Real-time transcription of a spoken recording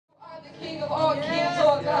King of all kings,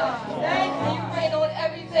 Lord God. And you reign on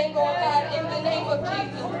everything, Lord God, in the name of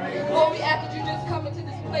Jesus. Lord, we ask that you just come into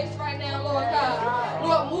this place right now, Lord God.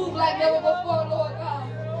 Lord, move like never before, Lord God.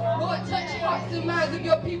 Lord, touch hearts and minds of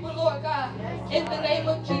your people, Lord God. In the name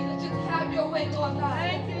of Jesus, just have your way, Lord God.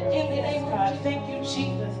 In the name of Jesus. Thank you,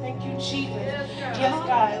 Jesus. Thank you, Jesus. Yes,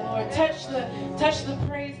 God, Lord. Touch the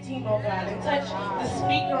praise team, oh God, and touch the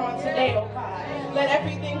speaker on today, oh God. Let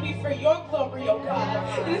everything be for your glory, oh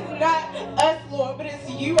God. It's not us, Lord, but it's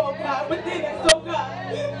you, oh God, within us, oh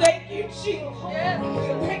God. Thank you, Jesus.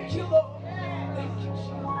 Thank you, Lord. Thank you, Jesus.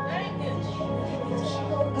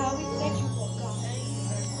 Lord God, we thank you, Lord God.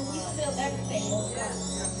 We feel everything, Lord God.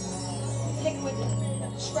 We take away the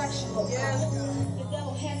distraction, Lord God. The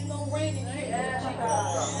devil has no reign in here, Lord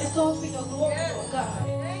God. It's all for your glory, Lord God.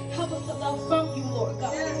 Help us to love from you, Lord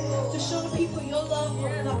God. To show the people your love,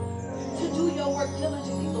 Lord God. To do your work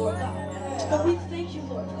diligently, Lord God. And we thank you,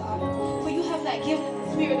 Lord God, for you have not given us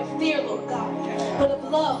the spirit of fear, Lord God, but of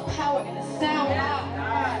love, power, and a sound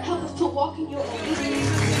mind. Help us to walk in your obedience.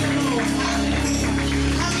 How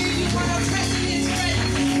many of you want to press in His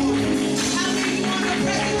presence? How many of you want to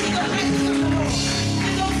press into the presence of the Lord?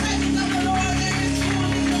 In the presence of the Lord, there is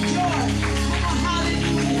fullness of joy. Come on,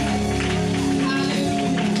 hallelujah.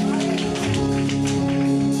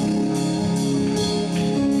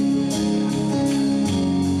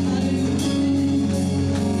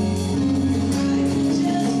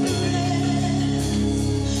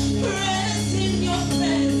 Rest in your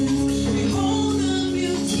presence, behold the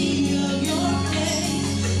beauty of your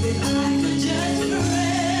face. If I could just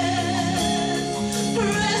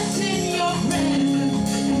rest in your presence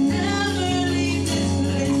and never leave this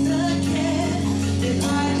place again. If I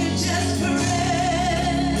could just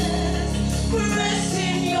rest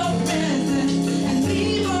in your presence and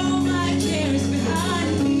leave all my cares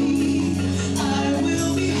behind me, I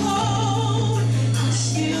will be whole. I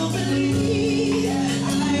still believe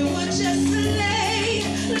I would just lay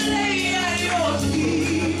at your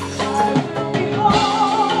feet. I will be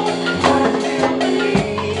whole. I still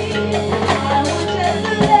believe I would just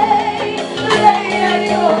lay at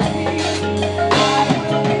your feet. I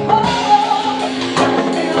will be whole. I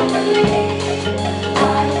still believe I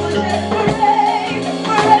would just lay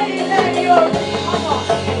at your feet. Come on,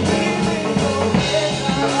 and give me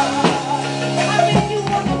I mean, you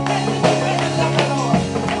want to press in the presence of the Lord.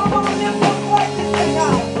 Come on, lift your voices to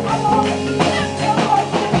God. Come on, lift your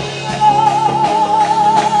voices to the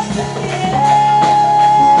Lord.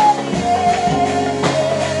 Yeah,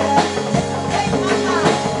 Take my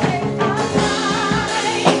mind, take my mind,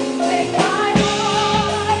 take my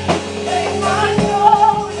heart, take my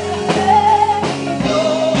soul, and let me go.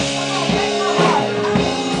 Come on,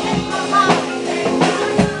 take my heart, take my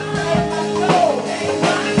mind, take my soul, take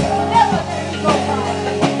my soul. Never let me go, God.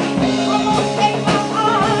 Come on, take my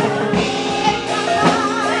heart, take my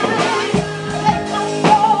mind, take my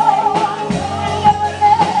soul, and never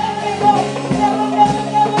let me go. Never let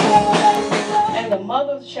me go. And the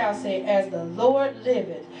mother shall say, as the Lord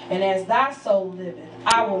liveth, and as thy soul liveth,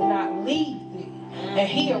 I will not leave thee. And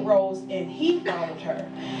he arose and he followed her.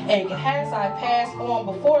 And Gehazi passed on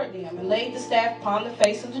before them and laid the staff upon the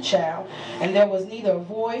face of the child, and there was neither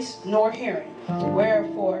voice nor hearing.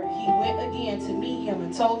 Wherefore he went again to meet him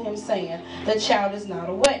and told him, saying, the child is not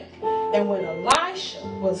awake. And when Elisha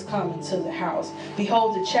was come into the house,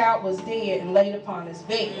 behold, the child was dead and laid upon his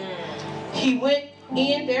bed. He went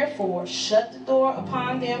in therefore, shut the door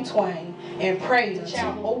upon them twain, and prayed. The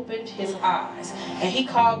child opened his eyes. And he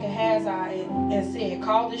called Gehazi and said,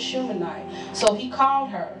 call this Shunammite. So he called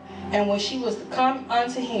her. And when she was come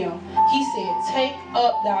unto him, he said, take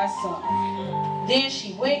up thy son. Then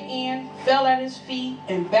she went in, fell at his feet,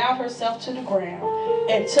 and bowed herself to the ground,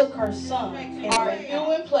 and took her son. And are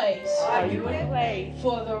you in place? Are you in place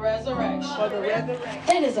For the resurrection. for the resurrection?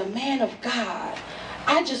 That is a man of God.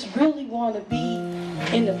 I just really want to be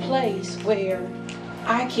in the place where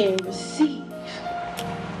I can receive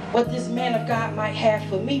what this man of God might have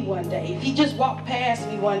for me one day. If he just walked past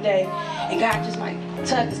me one day and God just might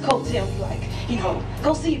tug his coattail and be like, you know,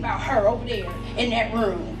 go see about her over there in that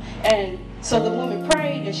room. And so the woman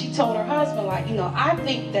prayed and she told her husband, like, you know, I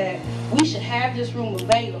think that we should have this room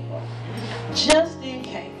available just in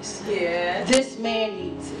case this man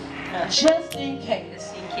needs it. Just in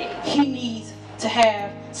case he needs to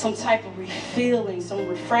have some type of refilling, some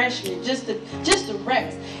refreshment, just to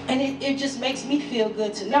rest. And it just makes me feel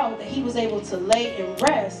good to know that he was able to lay and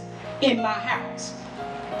rest in my house.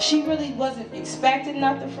 She really wasn't expecting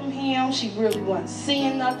nothing from him. She really wasn't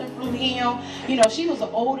seeing nothing from him. You know, she was an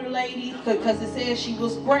older lady because it says she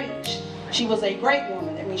was grayish. She was a great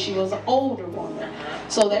woman. That means she was an older woman.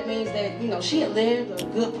 So that means that, she had lived a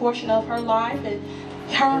good portion of her life, and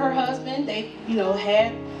her and her husband, they,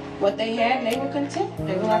 had what they had, and they were content.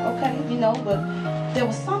 They were like, okay, but there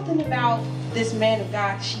was something about this man of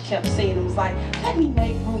God she kept saying. It was like, let me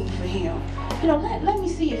make room for him. Let me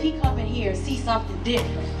see if he come in here and see something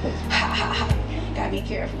different. Ha ha ha. Gotta be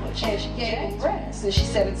careful what chance she gave him rest. And she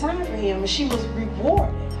set a time for him, and she was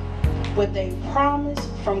rewarded with a promise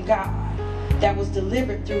from God that was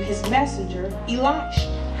delivered through his messenger, Elisha.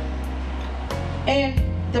 And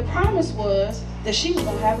the promise was that she was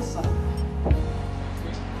gonna have a son.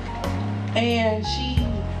 And she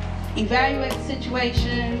evaluated the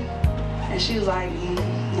situation, and she was like,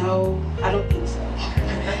 no, I don't think so.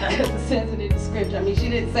 Because it says it in the scripture. I mean, she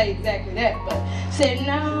didn't say exactly that, but said,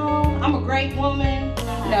 no, I'm a great woman.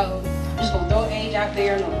 No, I'm just going to throw age out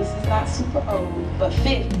there. No, this is not super old, but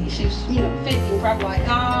 50. She was, 50, probably like,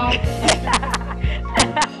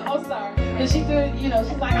 oh, sorry. But she threw,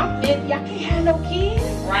 she's like, I'm 50, I can't have no kids.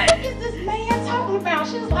 Right. What is this man talking about?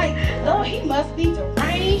 She was like, Lord, he must be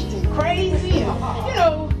deranged and crazy. And,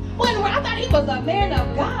 I thought he was a man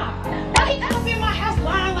of God. Why he come up in my house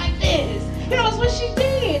lying like this? That's what she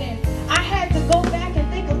did. And I had to go back and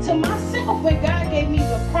think to myself, when God gave me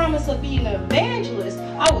the promise of being an evangelist,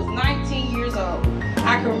 I was 19 years old.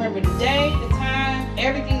 I can remember the day, the time,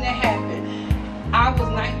 everything that happened. I was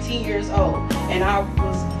 19 years old, and I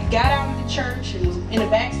got out of the church and was in a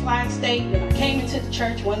backsliding state. And I came into the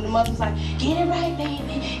church. One of the mothers was like, get it right,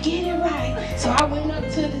 baby, get it right. So I went up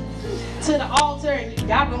to the altar, and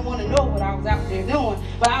y'all don't want to know what I was out there doing,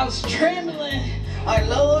 but I was trembling. Like,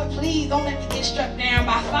 Lord, please don't let me get struck down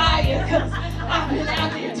by fire, because I've been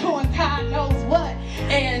out there doing God knows what.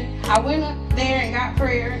 And I went up there and got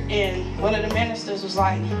prayer, and one of the ministers was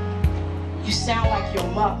like, you sound like your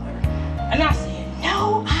mother. And I said,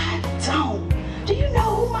 no, I don't. Do you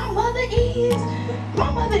know who my mother is?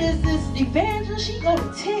 My mother is this evangelist. She go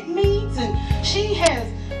to tent meets, and she has,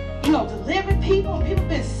 delivered people, and people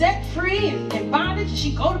been set free and in bondage. And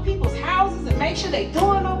she go to people's houses and make sure they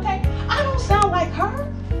doing okay. I don't sound like her.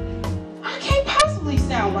 I can't possibly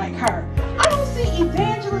sound like her. I don't see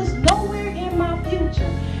evangelists nowhere in my future.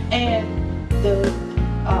 And the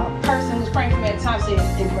person who's praying for me at the time said,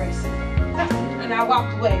 embrace it. And I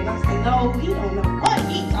walked away, and I said, no, he don't know what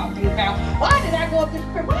he's talking about. Why did I go up there?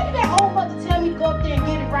 Why did that old mother tell me to go up there and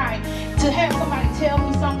get it right? To have somebody tell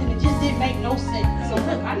me something that just didn't make no sense. So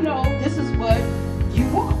look, I know this is what you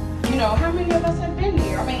want. How many of us have been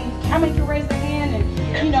there? I mean, how many can raise their hand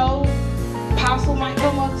and, apostle might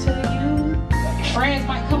come up to you, your friends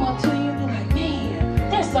might come up to you and be like, man,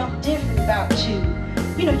 there's something different about you.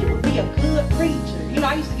 You would be a good preacher.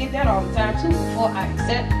 I used to get that all the time too before I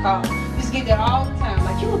accepted the call. I used to get that all the time.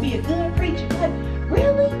 Like, you would be a good preacher. But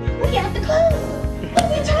really? We at the club. What are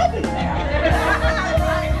we talking about?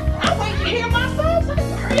 I'm waiting to hear my songs. So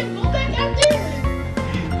hurry up, go back out there.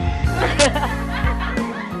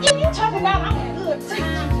 And you talking about I'm a good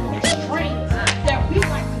preacher. Strings that we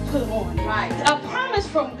like to put on. Right. A promise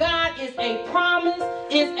from God is a promise,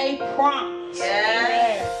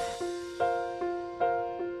 Yeah.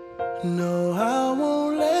 No, I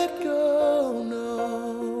won't let go,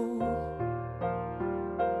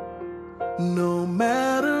 no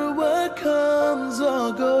matter what comes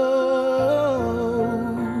or goes,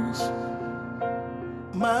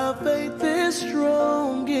 my faith is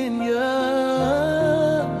strong in you,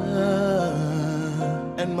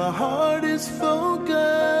 and my heart is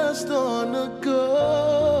focused on the goal.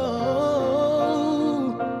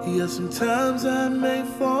 Yeah, sometimes I may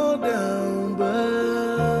fall down, but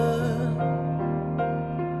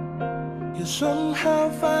you somehow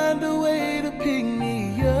find a way to pick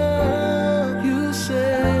me up. You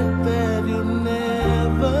said that you'll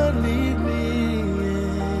never leave me,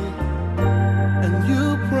 and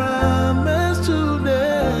you promised to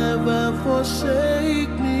never forsake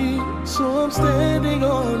me. So I'm standing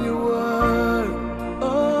on your word.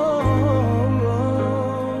 Oh,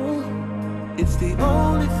 it's the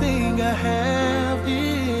only thing I have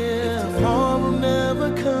here. If tomorrow never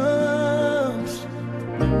comes,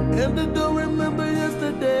 and I don't remember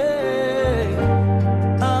yesterday,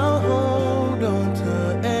 I'll hold on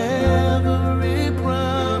to every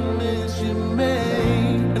promise you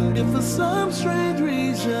made. And if for some strange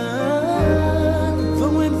reason the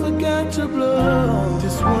wind forgot to blow,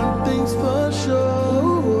 just one thing's for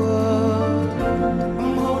sure,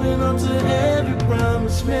 I'm holding on to every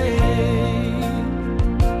promise made.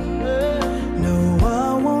 No,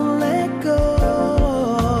 I won't let go.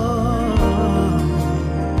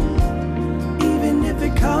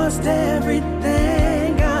 Cost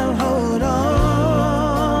everything, I'll hold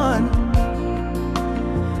on.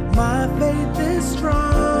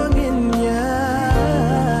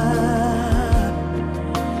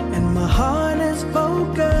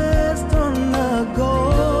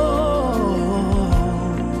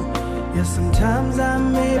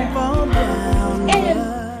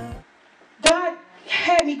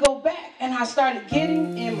 go back and I started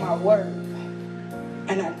getting in my word.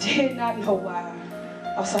 And I did not know why.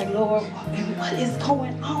 I was like, Lord, what is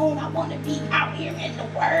going on? I want to be out here in the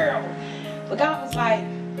world. But God was like,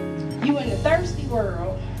 you in the thirsty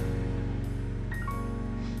world,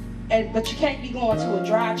 but you can't be going to a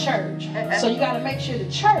dry church. So you got to make sure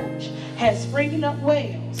the church has springing up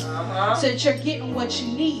wells so that you're getting what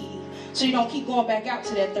you need, so you don't keep going back out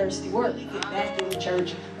to that thirsty world. You get back in the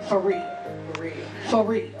church for real. For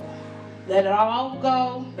real. Let it all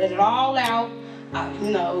go. Let it all out.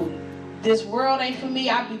 This world ain't for me.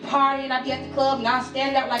 I be partying. I be at the club and I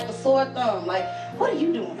stand out like a sore thumb. Like, what are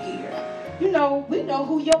you doing here? We know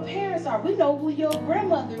who your parents are. We know who your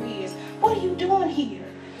grandmother is. What are you doing here?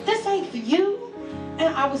 This ain't for you.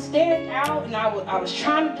 And I was standing out and I was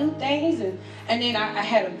trying to do things. And then I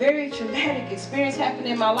had a very traumatic experience happen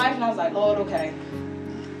in my life. And I was like, Lord, okay.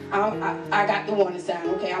 I got the warning sign.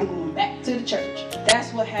 Okay, I'm going back to the church.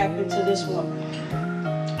 That's what happened to this woman.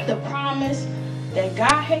 The promise that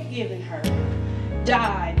God had given her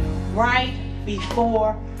died right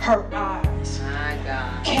before her eyes. My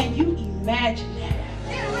God. Can you imagine that?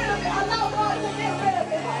 Get rid of it. Allow God to get rid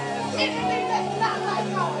of it. Anything that's not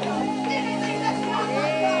like God. Anything that's not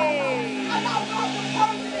like God. Allow God to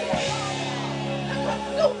purge it. The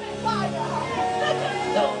consuming fire. The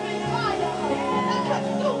consuming fire. The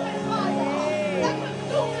consuming fire. The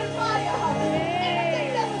consuming fire.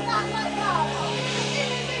 Anything that's not like God.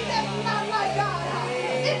 Anything that's not like God.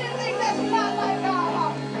 Anything that's not like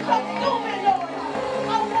God. Consume it, Lord.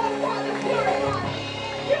 I want God to purify.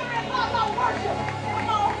 Purify my worship. Come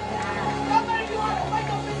on. Somebody, you ought to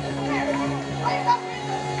wake up in the spirit. Wake up in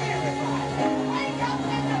the spirit. Wake up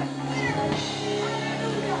in the spirit.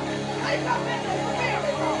 Hallelujah. Wake up in the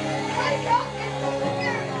spirit. Wake up in the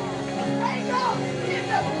spirit. Wake up in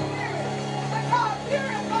the spirit. But God,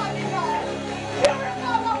 purify me, God.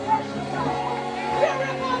 Purify my worship, God.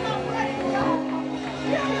 Purify my praise, God.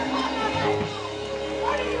 Purify my life.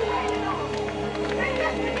 What are you waiting on?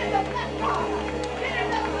 Get in the bless God. Get in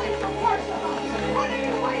that place of worship. What are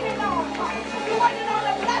you waiting on? You waiting on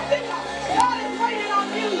the blessing? God is waiting on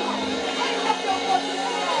you. Raise up your voice to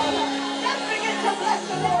God. Let's begin to bless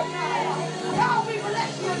the Lord God. God, we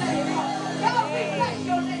bless your name. God, we bless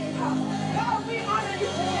your name. God, we honor you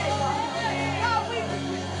today. God, we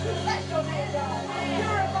bless your name.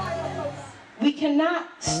 Purify your soul. We cannot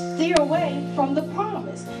steer away from the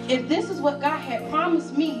promise. If this is what God had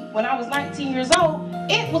promised me when I was 19 years old,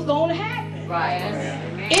 it was going to happen. Right.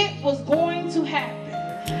 It was going to happen.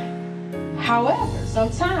 However,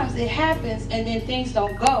 sometimes it happens and then things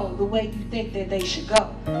don't go the way you think that they should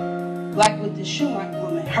go. Like with the Shunammite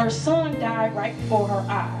woman. Her son died right before her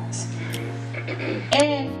eyes.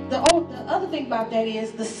 And the other thing about that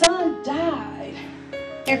is the son died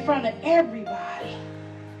in front of everybody.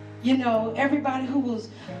 Everybody who was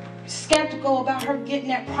skeptical about her getting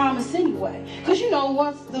that promise anyway. Because,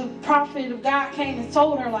 once the prophet of God came and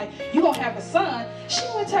told her, like, you're going to have a son, she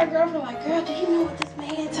went to her girlfriend like, girl, do you know what this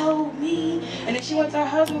man told me? And then she went to her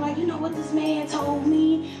husband like, you know what this man told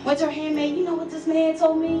me? Went to her handmaid, you know what this man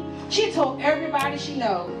told me? She told everybody she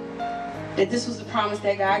know that this was the promise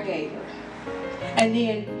that God gave her. And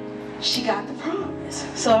then she got the promise.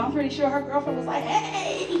 So I'm pretty sure her girlfriend was like,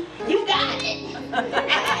 hey, you got it.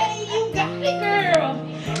 Hey, you got it, girl.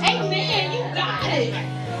 Amen, you got it.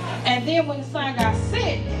 And then when the son got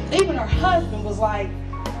sick, even her husband was like,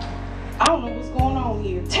 I don't know what's going on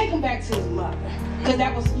here. Take him back to his mother. Because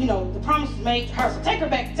that was, the promise was made to her. So take him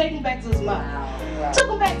back to his mother. Wow. Took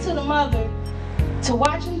him back to the mother to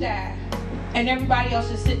watch him die. And everybody else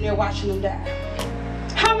is sitting there watching him die.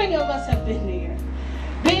 How many of us have been there?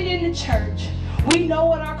 Been in the church. We know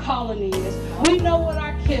what our calling is. We know what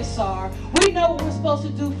our gifts are. We know what we're supposed to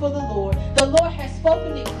do for the Lord. The Lord has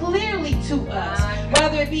spoken it clearly to us.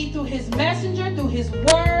 Whether it be through his messenger, through his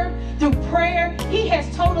word, through prayer. He has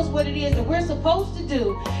told us what it is that we're supposed to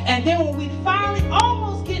do. And then when we finally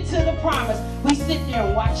almost get to the promise, we sit there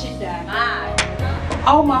and watch it die.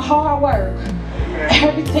 All my hard work,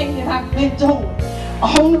 everything that I've been doing,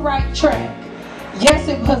 on the right track. Yes,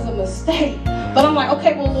 it was a mistake. But I'm like,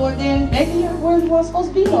 okay, well, Lord, then maybe your word wasn't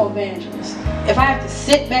supposed to be no evangelist. If I have to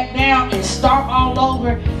sit back down and start all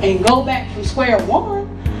over and go back from square one,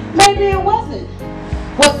 maybe it wasn't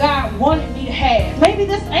what God wanted me to have. Maybe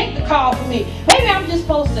this ain't the call for me. Maybe I'm just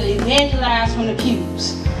supposed to evangelize from the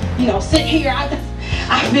pews. Sit here.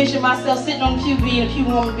 I vision myself sitting on the pew, being a pew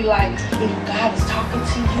woman, be like, God is talking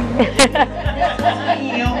to you.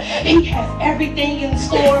 He has everything in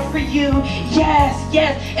store for you. Yes,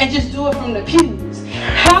 yes. And just do it from the pews.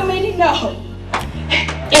 How many know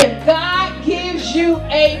if God gives you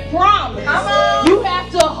a promise, you have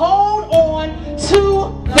to hold on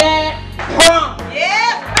to that promise.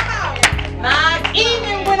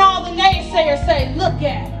 Even when all the naysayers say, look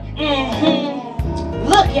at her.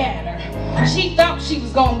 Look at her. She thought she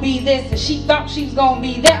was going to be this and she thought she was going to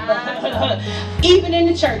be that. Even in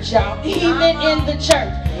the church, y'all. Even in the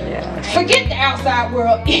church. Forget the outside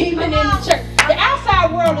world. Even in the church. The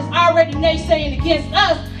outside world is already naysaying against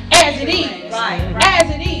us as it is. As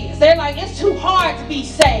it is. They're like, it's too hard to be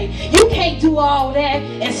saved. You can't do all that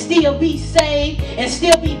and still be saved and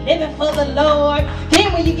still be living for the Lord.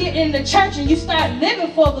 Then when you get in the church and you start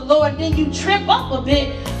living for the Lord, then you trip up a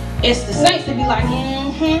bit. It's the saints to be like,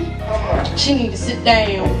 she need to sit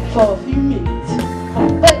down for a few minutes.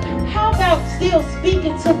 But how about still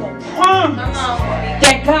speaking to the promise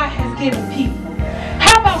that God has given people?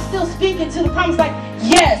 How about still speaking to the promise like,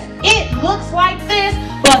 yes, it looks like this,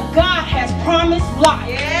 but God has promised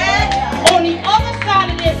life. On the other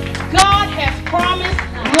side of this, God has promised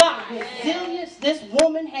life. Resilience this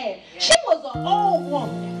woman had. She was an old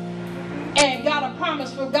woman and got a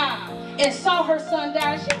promise from God and saw her son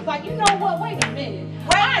die. She was like, you know what? Wait a minute.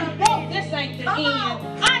 I know this ain't the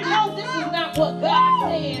end. I know this is not what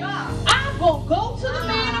God said. I'm going to go to the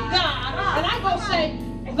man of God and I'm going to say,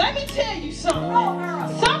 let me tell you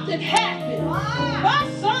something. Something happened. My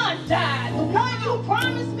son died. The one you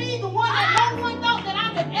promised me, the one that no one thought that I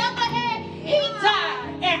could ever have, he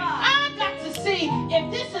died. And I got to see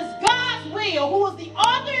if this is God's will, who is the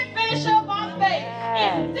author and finisher of our faith.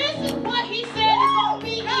 If this is what he said is going to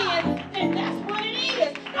be in, then that's what it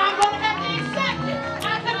is. I'm going to have to accept it. I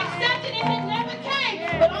could accept it if it never came,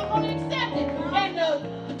 but I'm going to accept it. And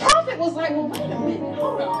the prophet was like, well, wait a minute.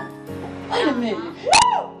 Hold on. Wait a minute.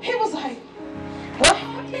 He was like, what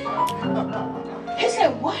happened? He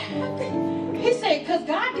said, what happened? He said, because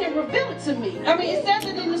God didn't reveal it to me. I mean, it says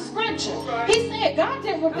it in the scripture. He said, God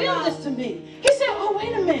didn't reveal this to me. He said, oh,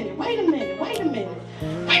 wait a minute.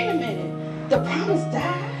 The promise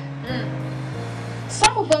died.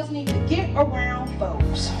 Some of us need to get around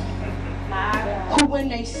folks who, when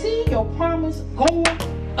they see your promise going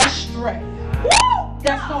astray,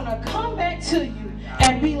 that's going to come back to you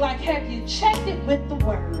and be like, have you checked it with the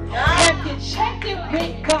word? Have you checked it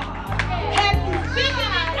with God? Have you figured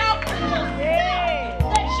it out for yourself?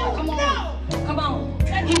 Come on.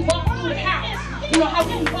 He walked through the house. You know how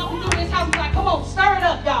he walked through this house? He's like, come on, stir it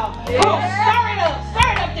up, y'all. Come on, stir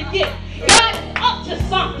it up to get. God is up to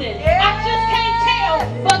something. I just can't tell,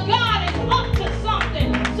 but God is up to something.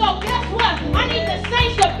 So guess what? I need the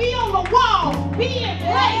saints to be on the wall, be in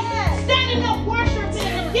place, standing up, worshiping,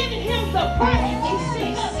 and giving him the praise.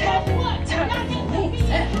 Guess what?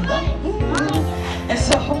 And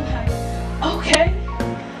so, okay.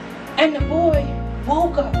 And the boy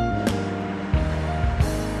woke up.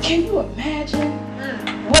 Can you imagine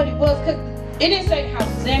what it was? Because it didn't say the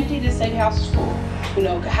house was empty, it didn't say the house was full. You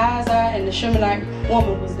know, Gehazi and the Shemonite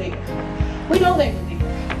woman was there. We know they were there.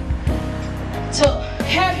 To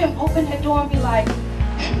have him open that door and be like,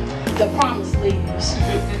 the promise lives.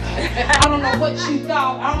 I don't know what you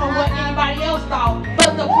thought. I don't know what anybody else thought,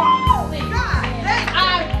 but the promise lives.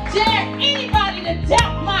 I dare anybody to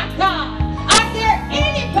doubt my God. I dare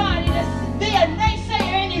anybody to be a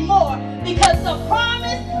naysayer anymore, because the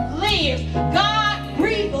promise lives. God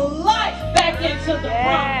breathed life back into the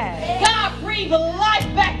promise. God breathed life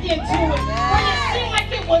back into it. When it seemed like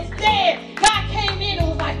it was dead, God came in and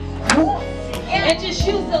was like, whoosh, and just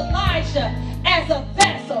used Elijah as a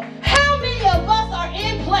vessel. How many of us are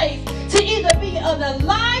in place to either be an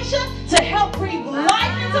Elijah to help breathe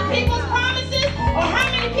life into people's promises, or how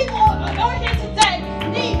many people are here today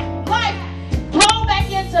need life blown back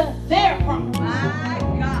into their promise?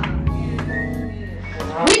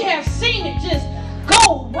 We have seen it just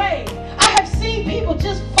go away. I have seen people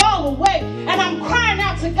just fall away, and I'm crying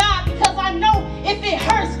out to God, because I know if it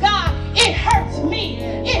hurts God, it hurts me.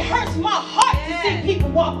 It hurts my heart to see people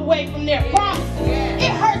walk away from their promises.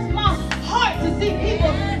 It hurts my heart to see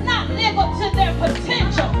people not live up to their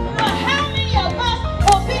potential. But how many of us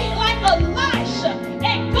will be like Elisha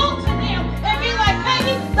and go to them and be like,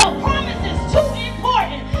 baby, the promise is too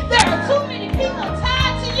important. There are too many people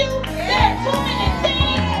tied to you. There are too many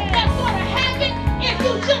things that's going to happen if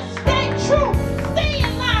you just stay true. Stay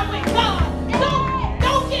in line with God.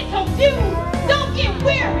 Don't get confused. Don't get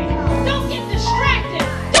weary. Don't get distracted.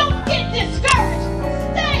 Don't get discouraged.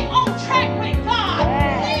 Stay on track with God.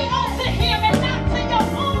 Lean on to him and not to your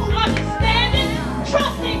own understanding.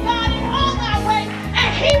 Trust in God in all thy ways, and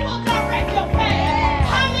he will direct your path.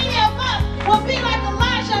 How many of us will be like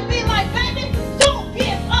Elijah and be like, baby, don't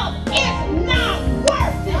give up. It's not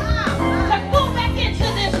worth it to go back into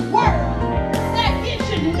this world that gives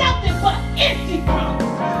you nothing but empty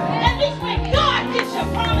promises.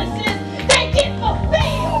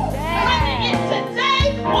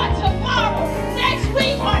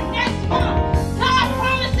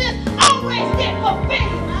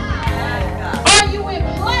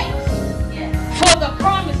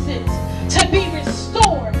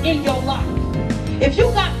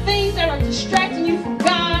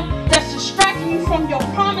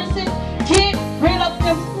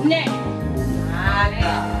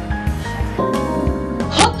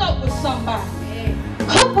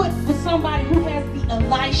 somebody who has the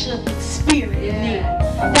Elisha spirit in them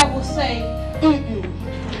that will say,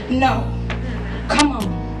 no, come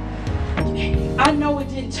on. I know it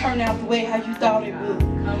didn't turn out the way how you thought it would.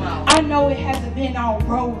 I know it hasn't been all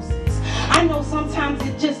roses. I know sometimes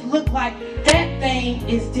it just looked like that thing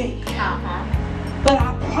is dead. But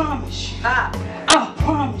I promise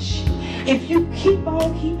you, if you keep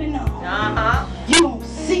on keeping on, you're going to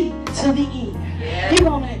see to the end. You're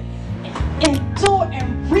going to endure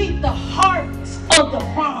and reap the harvest of the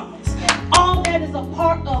promise. All that is a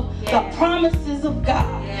part of the promises of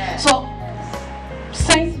God. So,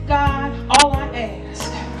 saints of God, all I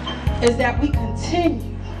ask is that we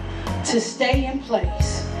continue to stay in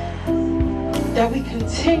place, that we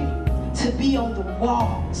continue to be on the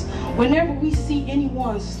walls. Whenever we see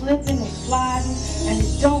anyone slipping and sliding and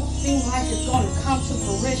it don't seem like it's going to come to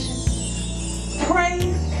fruition, pray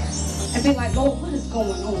and be like, Lord, what is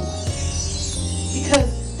going on?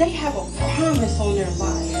 Because they have a promise on their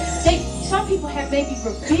life. Some people have maybe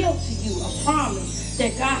revealed to you a promise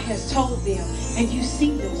that God has told them, and you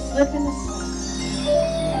see them slipping and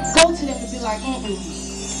sliding. Go to them and be like,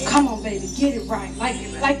 come on, baby, get it right.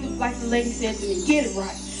 Like the lady said to me, get it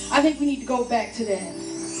right. I think we need to go back to that.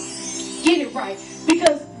 Get it right.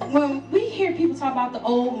 Because when we hear people talk about the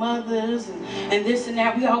old mothers and this and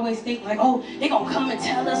that, we always think like, oh, they're going to come and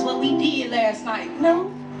tell us what we did last night. No.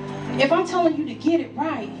 If I'm telling you to get it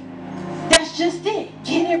right, that's just it.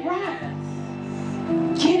 Get it right.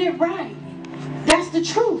 Get it right. That's the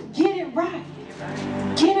truth. Get it right.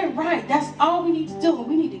 Get it right. That's all we need to do.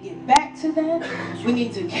 We need to get back to that. We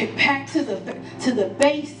need to get back to the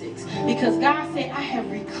basics. Because God said, I have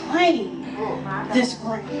reclaimed this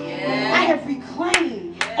ground. I have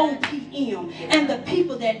reclaimed OPM and the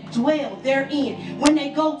people that dwell therein. When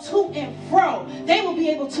they go to and fro, they will be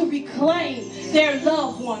able to reclaim their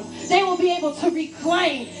loved ones. They will be able to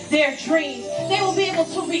reclaim their dreams. They will be able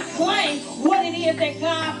to reclaim what it is that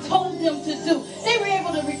God told them to do. They were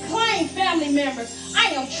able to reclaim family members. I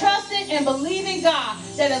am trusting and believing God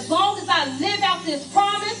that as long as I live out this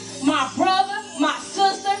promise,